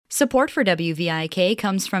Support for WVIK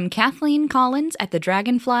comes from Kathleen Collins at the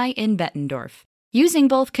Dragonfly in Bettendorf, using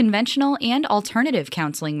both conventional and alternative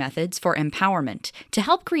counseling methods for empowerment to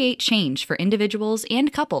help create change for individuals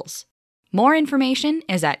and couples. More information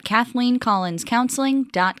is at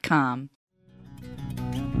KathleenCollinsCounseling.com.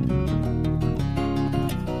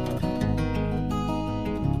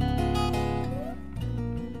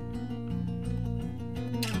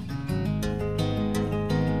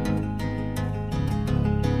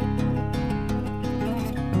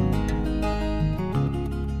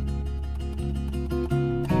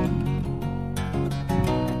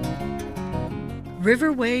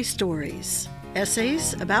 Riverway Stories,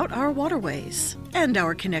 essays about our waterways and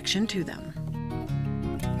our connection to them.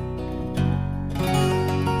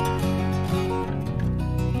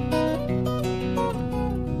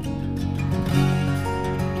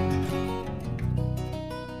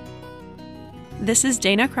 This is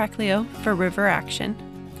Dana Cracklio for River Action.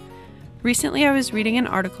 Recently, I was reading an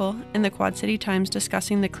article in the Quad City Times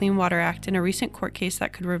discussing the Clean Water Act and a recent court case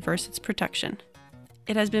that could reverse its protection.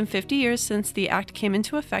 It has been 50 years since the act came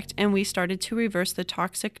into effect, and we started to reverse the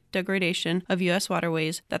toxic degradation of U.S.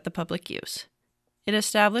 waterways that the public use. It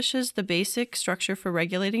establishes the basic structure for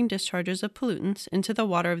regulating discharges of pollutants into the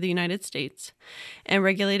water of the United States and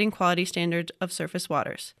regulating quality standards of surface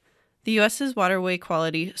waters. The U.S.'s waterway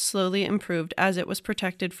quality slowly improved as it was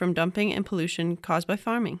protected from dumping and pollution caused by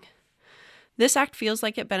farming. This act feels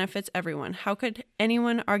like it benefits everyone. How could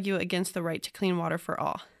anyone argue against the right to clean water for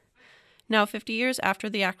all? Now, 50 years after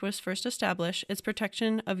the act was first established, its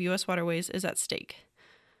protection of U.S. waterways is at stake.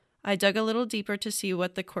 I dug a little deeper to see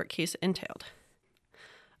what the court case entailed.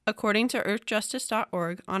 According to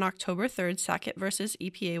earthjustice.org, on October 3rd, Sackett v.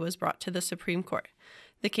 EPA was brought to the Supreme Court.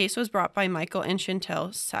 The case was brought by Michael and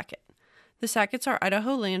Chantel Sackett. The Sacketts are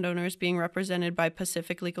Idaho landowners being represented by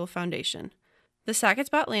Pacific Legal Foundation. The Sacketts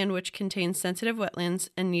bought land which contains sensitive wetlands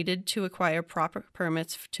and needed to acquire proper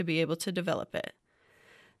permits to be able to develop it.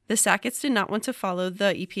 The Sacketts did not want to follow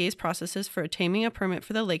the EPA's processes for obtaining a permit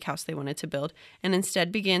for the lake house they wanted to build, and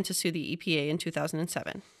instead began to sue the EPA in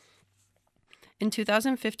 2007. In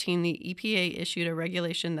 2015, the EPA issued a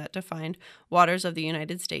regulation that defined waters of the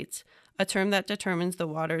United States, a term that determines the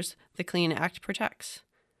waters the Clean Act protects.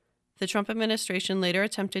 The Trump administration later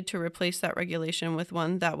attempted to replace that regulation with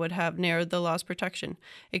one that would have narrowed the law's protection,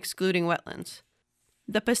 excluding wetlands.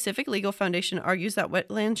 The Pacific Legal Foundation argues that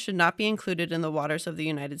wetlands should not be included in the waters of the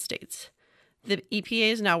United States. The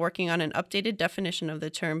EPA is now working on an updated definition of the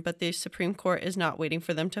term, but the Supreme Court is not waiting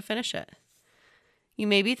for them to finish it. You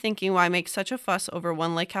may be thinking, why make such a fuss over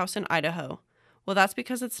one lake house in Idaho? Well, that's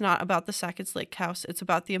because it's not about the Sackett's Lake House. It's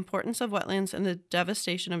about the importance of wetlands and the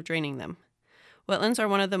devastation of draining them. Wetlands are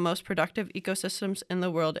one of the most productive ecosystems in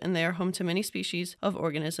the world, and they are home to many species of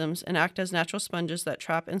organisms and act as natural sponges that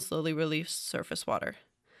trap and slowly release surface water.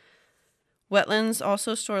 Wetlands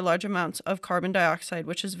also store large amounts of carbon dioxide,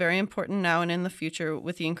 which is very important now and in the future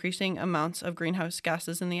with the increasing amounts of greenhouse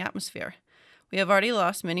gases in the atmosphere. We have already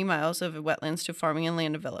lost many miles of wetlands to farming and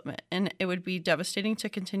land development, and it would be devastating to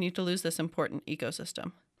continue to lose this important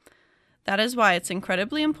ecosystem. That is why it's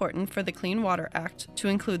incredibly important for the Clean Water Act to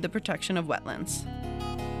include the protection of wetlands.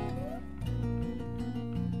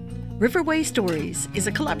 Riverway Stories is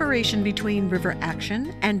a collaboration between River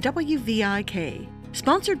Action and WVIK,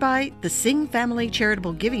 sponsored by the Singh Family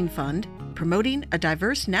Charitable Giving Fund, promoting a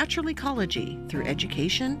diverse natural ecology through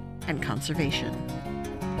education and conservation.